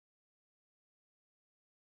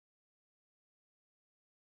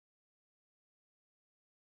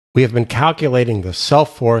We have been calculating the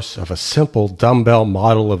self-force of a simple dumbbell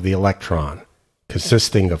model of the electron,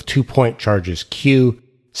 consisting of 2-point charges q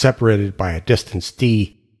separated by a distance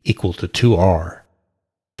d equal to 2r.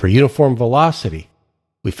 For uniform velocity,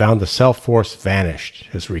 we found the self-force vanished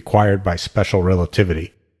as required by special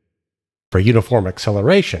relativity. For uniform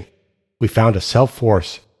acceleration, we found a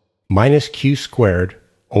self-force minus q squared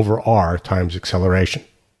over r times acceleration.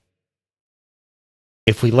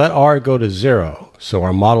 If we let r go to 0, so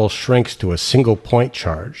our model shrinks to a single point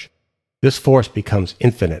charge, this force becomes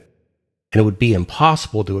infinite, and it would be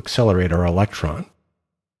impossible to accelerate our electron.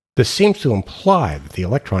 This seems to imply that the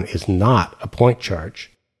electron is not a point charge,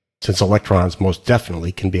 since electrons most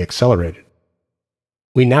definitely can be accelerated.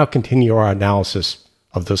 We now continue our analysis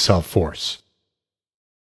of the self-force.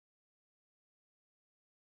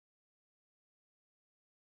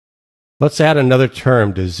 Let's add another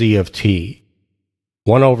term to z of t.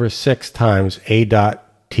 1 over 6 times a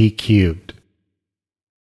dot t cubed.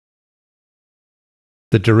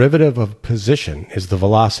 The derivative of position is the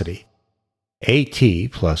velocity,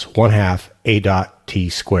 at plus 1/2 a dot t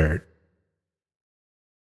squared.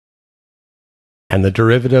 And the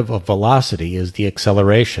derivative of velocity is the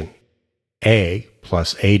acceleration, a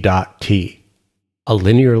plus a dot t, a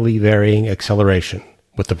linearly varying acceleration,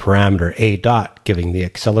 with the parameter a dot giving the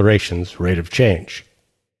acceleration's rate of change.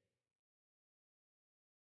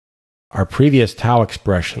 Our previous tau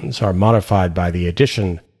expressions are modified by the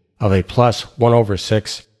addition of a plus 1 over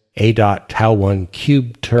 6 a dot tau 1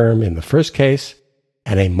 cubed term in the first case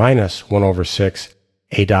and a minus 1 over 6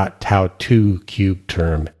 a dot tau 2 cubed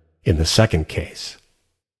term in the second case.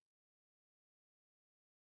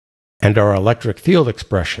 And our electric field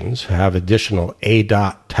expressions have additional a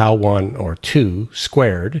dot tau 1 or 2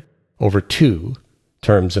 squared over 2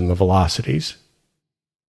 terms in the velocities.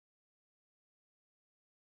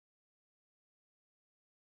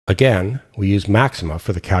 Again, we use maxima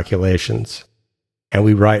for the calculations, and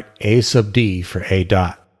we write a sub d for a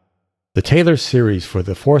dot. The Taylor series for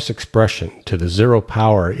the force expression to the zero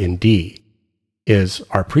power in d is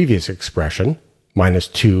our previous expression, minus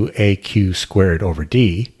 2aq squared over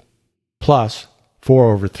d, plus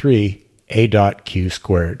 4 over 3 a dot q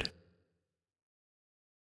squared.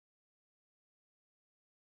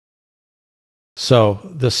 So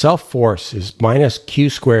the self-force is minus q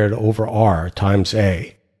squared over r times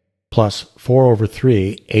a, plus 4 over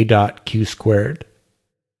 3 a dot q squared.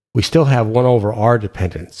 We still have 1 over r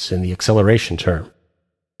dependence in the acceleration term,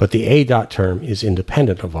 but the a dot term is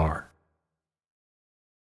independent of r.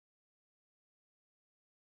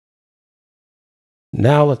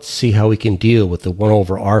 Now let's see how we can deal with the 1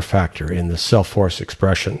 over r factor in the self-force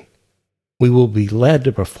expression. We will be led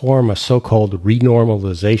to perform a so-called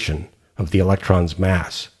renormalization of the electron's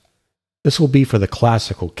mass. This will be for the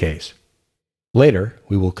classical case. Later,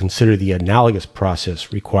 we will consider the analogous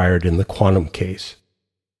process required in the quantum case.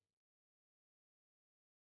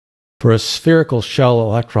 For a spherical shell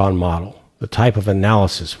electron model, the type of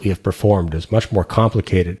analysis we have performed is much more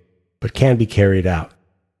complicated, but can be carried out.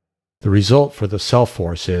 The result for the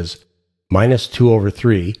self-force is minus 2 over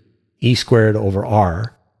 3 e squared over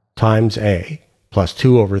r times a plus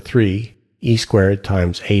 2 over 3 e squared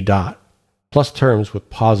times a dot, plus terms with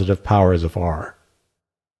positive powers of r.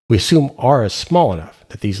 We assume r is small enough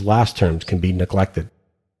that these last terms can be neglected.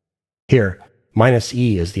 Here, minus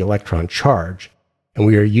e is the electron charge, and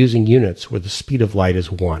we are using units where the speed of light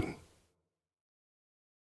is 1.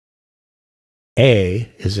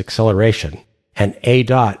 A is acceleration, and a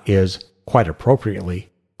dot is, quite appropriately,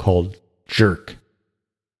 called jerk.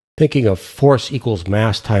 Thinking of force equals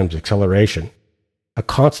mass times acceleration, a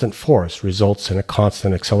constant force results in a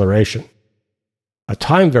constant acceleration. A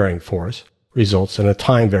time-varying force results in a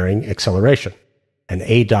time-varying acceleration, an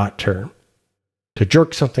a dot term. To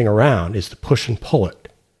jerk something around is to push and pull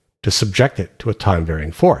it, to subject it to a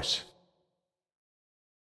time-varying force.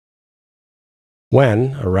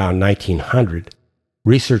 When, around 1900,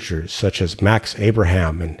 researchers such as Max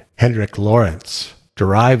Abraham and Hendrik Lorentz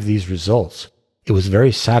derived these results, it was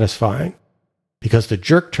very satisfying, because the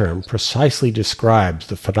jerk term precisely describes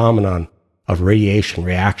the phenomenon of radiation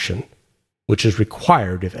reaction, which is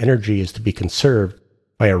required if energy is to be conserved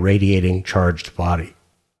by a radiating charged body.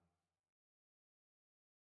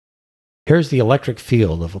 Here's the electric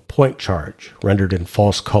field of a point charge rendered in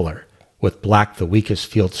false color, with black the weakest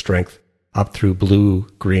field strength up through blue,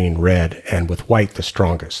 green, red, and with white the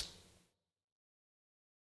strongest.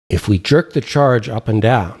 If we jerk the charge up and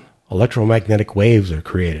down, electromagnetic waves are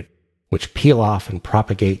created, which peel off and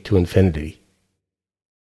propagate to infinity.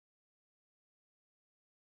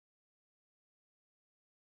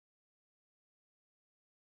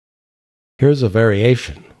 Here's a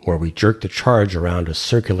variation where we jerk the charge around a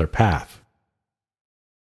circular path.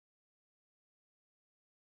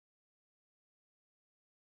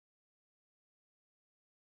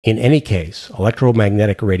 In any case,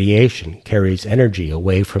 electromagnetic radiation carries energy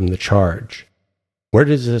away from the charge. Where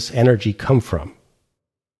does this energy come from?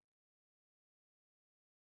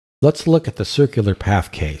 Let's look at the circular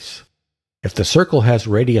path case. If the circle has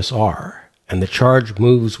radius r, and the charge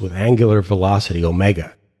moves with angular velocity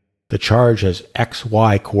omega, the charge has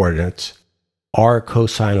xy coordinates, r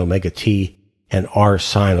cosine omega t and r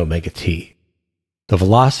sine omega t. The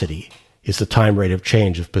velocity is the time rate of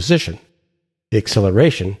change of position. The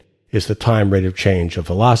acceleration is the time rate of change of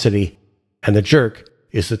velocity, and the jerk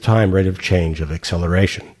is the time rate of change of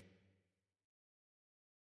acceleration.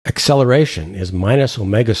 Acceleration is minus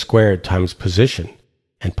omega squared times position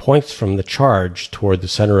and points from the charge toward the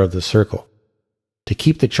center of the circle. To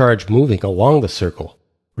keep the charge moving along the circle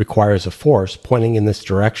requires a force pointing in this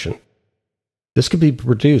direction. This can be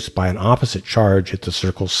produced by an opposite charge at the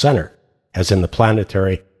circle's center, as in the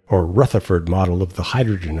planetary or Rutherford model of the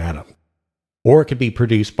hydrogen atom. Or it can be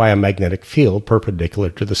produced by a magnetic field perpendicular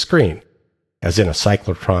to the screen, as in a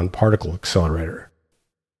cyclotron particle accelerator.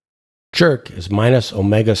 Jerk is minus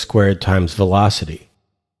omega squared times velocity.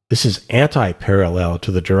 This is anti-parallel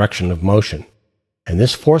to the direction of motion, and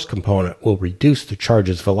this force component will reduce the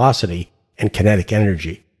charge's velocity and kinetic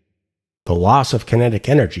energy. The loss of kinetic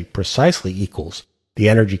energy precisely equals the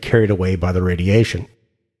energy carried away by the radiation.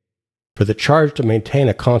 For the charge to maintain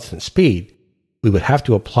a constant speed, we would have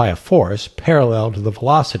to apply a force parallel to the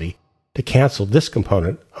velocity to cancel this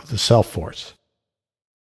component of the self-force.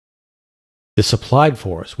 This applied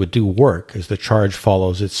force would do work as the charge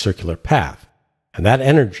follows its circular path, and that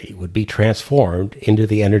energy would be transformed into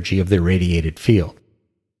the energy of the irradiated field.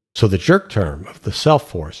 So the jerk term of the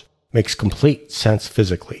self-force makes complete sense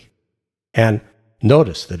physically. And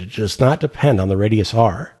notice that it does not depend on the radius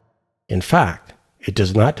r. In fact, it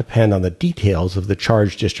does not depend on the details of the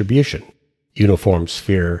charge distribution, uniform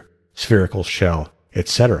sphere, spherical shell,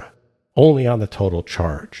 etc., only on the total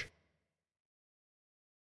charge.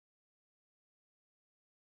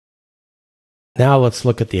 Now let's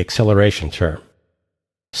look at the acceleration term.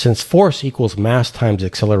 Since force equals mass times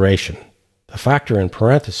acceleration, the factor in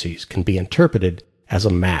parentheses can be interpreted as a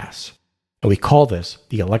mass, and we call this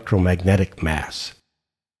the electromagnetic mass.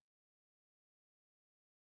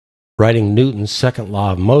 Writing Newton's second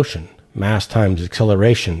law of motion, mass times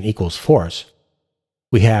acceleration equals force,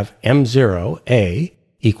 we have m0, a,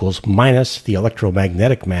 equals minus the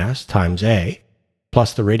electromagnetic mass times a,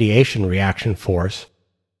 plus the radiation reaction force,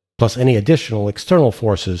 plus any additional external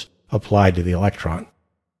forces applied to the electron.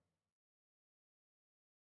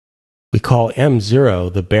 We call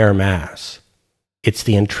m0 the bare mass. It's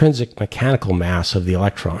the intrinsic mechanical mass of the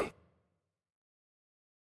electron.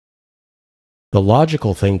 The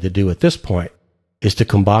logical thing to do at this point is to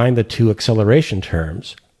combine the two acceleration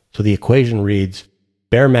terms, so the equation reads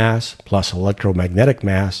bare mass plus electromagnetic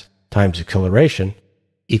mass times acceleration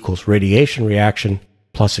equals radiation reaction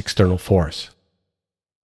plus external force.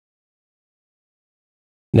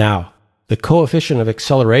 Now, the coefficient of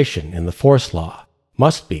acceleration in the force law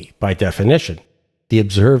must be, by definition, the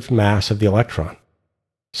observed mass of the electron.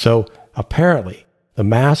 So, apparently, the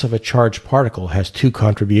mass of a charged particle has two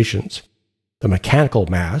contributions: the mechanical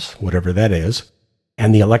mass, whatever that is,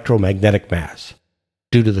 and the electromagnetic mass,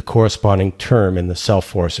 due to the corresponding term in the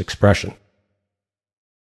self-force expression.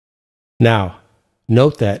 Now,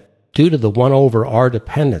 note that due to the 1 over r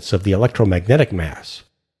dependence of the electromagnetic mass,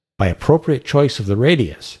 by appropriate choice of the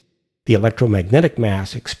radius, the electromagnetic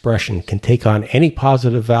mass expression can take on any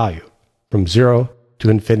positive value, from 0 to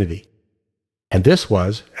infinity. And this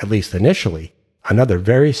was, at least initially, another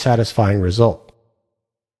very satisfying result,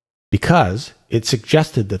 because it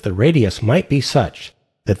suggested that the radius might be such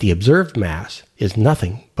that the observed mass is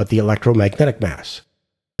nothing but the electromagnetic mass.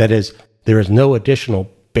 That is, there is no additional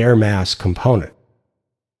bare mass component.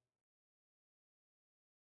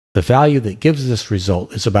 The value that gives this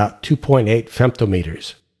result is about 2.8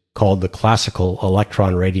 femtometers, called the classical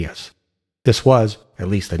electron radius. This was, at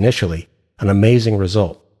least initially, an amazing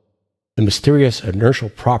result. The mysterious inertial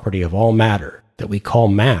property of all matter that we call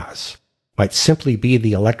mass might simply be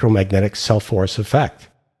the electromagnetic self-force effect.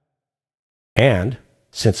 And,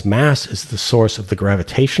 since mass is the source of the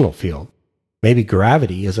gravitational field, maybe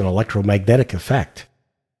gravity is an electromagnetic effect.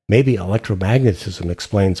 Maybe electromagnetism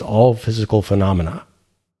explains all physical phenomena.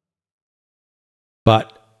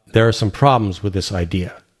 But there are some problems with this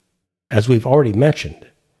idea. As we've already mentioned,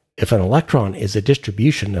 if an electron is a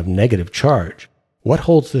distribution of negative charge, what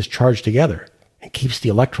holds this charge together and keeps the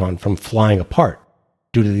electron from flying apart?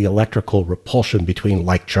 due to the electrical repulsion between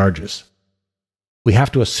like charges. We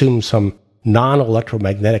have to assume some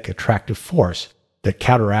non-electromagnetic attractive force that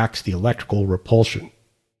counteracts the electrical repulsion.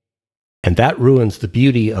 And that ruins the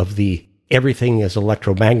beauty of the everything is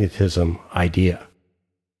electromagnetism idea.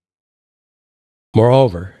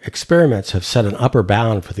 Moreover, experiments have set an upper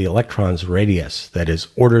bound for the electron's radius that is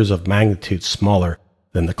orders of magnitude smaller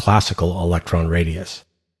than the classical electron radius.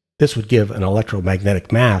 This would give an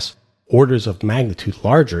electromagnetic mass orders of magnitude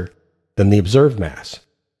larger than the observed mass.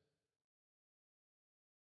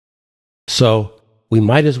 So, we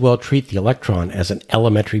might as well treat the electron as an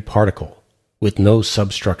elementary particle with no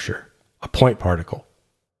substructure, a point particle.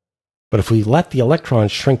 But if we let the electron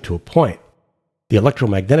shrink to a point, the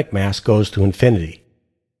electromagnetic mass goes to infinity.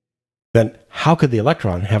 Then how could the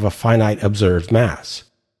electron have a finite observed mass?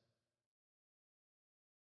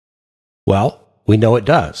 Well, we know it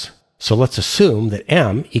does. So let's assume that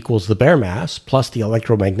m equals the bare mass plus the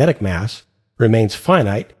electromagnetic mass remains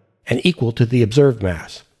finite and equal to the observed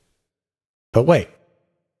mass. But wait,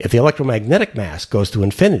 if the electromagnetic mass goes to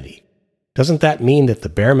infinity, doesn't that mean that the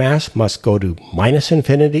bare mass must go to minus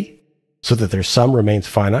infinity so that their sum remains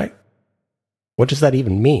finite? What does that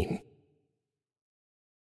even mean?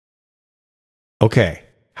 Okay,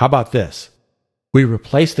 how about this? We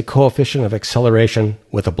replace the coefficient of acceleration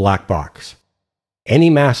with a black box. Any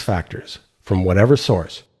mass factors, from whatever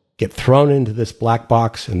source, get thrown into this black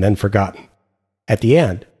box and then forgotten. At the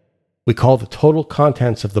end, we call the total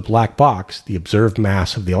contents of the black box the observed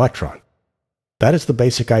mass of the electron. That is the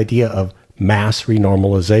basic idea of mass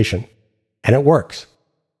renormalization, and it works.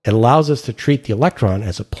 It allows us to treat the electron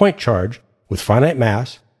as a point charge with finite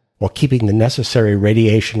mass while keeping the necessary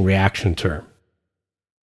radiation reaction term.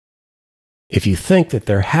 If you think that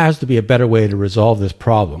there has to be a better way to resolve this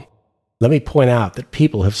problem, let me point out that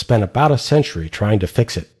people have spent about a century trying to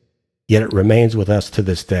fix it, yet it remains with us to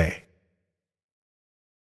this day.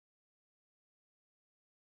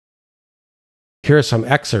 Here are some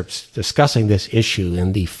excerpts discussing this issue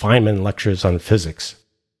in the Feynman Lectures on Physics.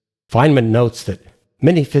 Feynman notes that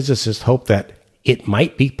many physicists hope that it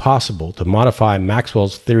might be possible to modify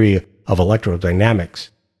Maxwell's theory of electrodynamics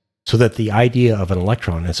so that the idea of an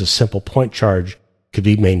electron as a simple point charge could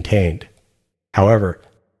be maintained. However,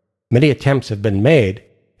 many attempts have been made,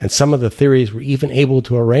 and some of the theories were even able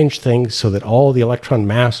to arrange things so that all the electron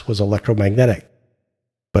mass was electromagnetic.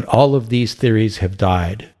 But all of these theories have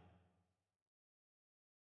died.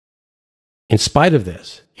 In spite of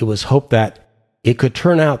this, it was hoped that it could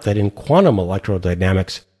turn out that in quantum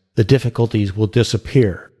electrodynamics, the difficulties will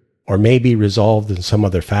disappear, or may be resolved in some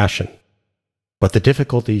other fashion. But the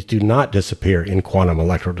difficulties do not disappear in quantum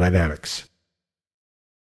electrodynamics.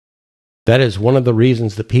 That is one of the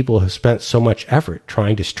reasons that people have spent so much effort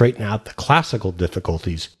trying to straighten out the classical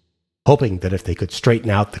difficulties, hoping that if they could straighten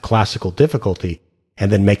out the classical difficulty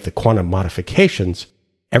and then make the quantum modifications,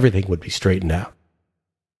 everything would be straightened out.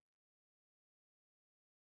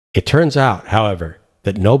 It turns out, however,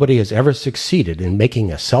 that nobody has ever succeeded in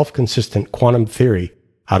making a self-consistent quantum theory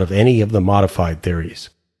out of any of the modified theories.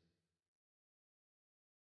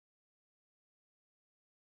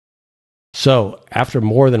 So, after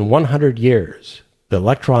more than 100 years, the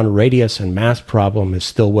electron radius and mass problem is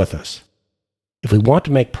still with us. If we want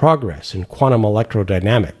to make progress in quantum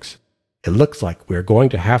electrodynamics, it looks like we are going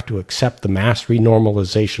to have to accept the mass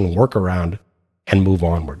renormalization workaround and move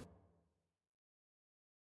onward.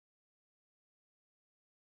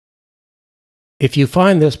 If you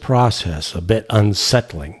find this process a bit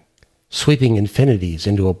unsettling, sweeping infinities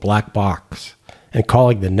into a black box and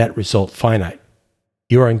calling the net result finite,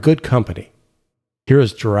 you are in good company. Here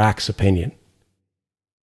is Dirac's opinion.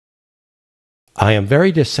 I am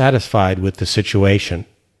very dissatisfied with the situation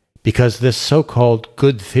because this so-called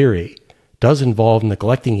good theory does involve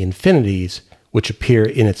neglecting infinities which appear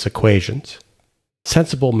in its equations.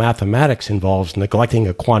 Sensible mathematics involves neglecting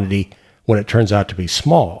a quantity when it turns out to be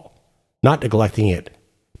small, not neglecting it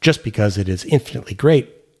just because it is infinitely great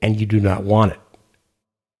and you do not want it.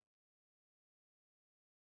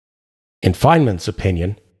 In Feynman's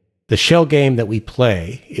opinion, the shell game that we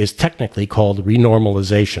play is technically called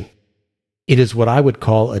renormalization. It is what I would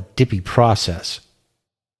call a dippy process.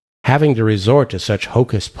 Having to resort to such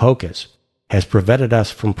hocus pocus has prevented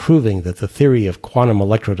us from proving that the theory of quantum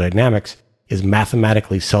electrodynamics is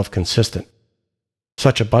mathematically self-consistent.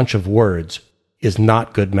 Such a bunch of words is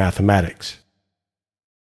not good mathematics.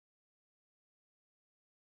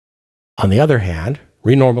 On the other hand,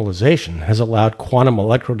 renormalization has allowed quantum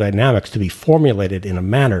electrodynamics to be formulated in a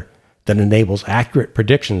manner that enables accurate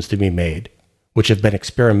predictions to be made, which have been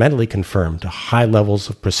experimentally confirmed to high levels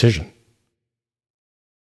of precision.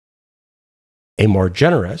 A more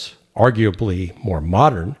generous, arguably more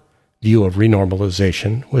modern, view of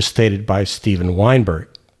renormalization was stated by Steven Weinberg.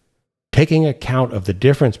 Taking account of the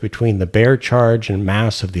difference between the bare charge and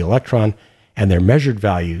mass of the electron and their measured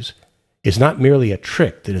values is not merely a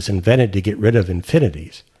trick that is invented to get rid of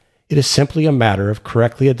infinities. It is simply a matter of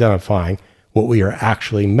correctly identifying what we are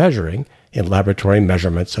actually measuring in laboratory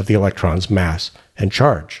measurements of the electron's mass and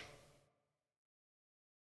charge.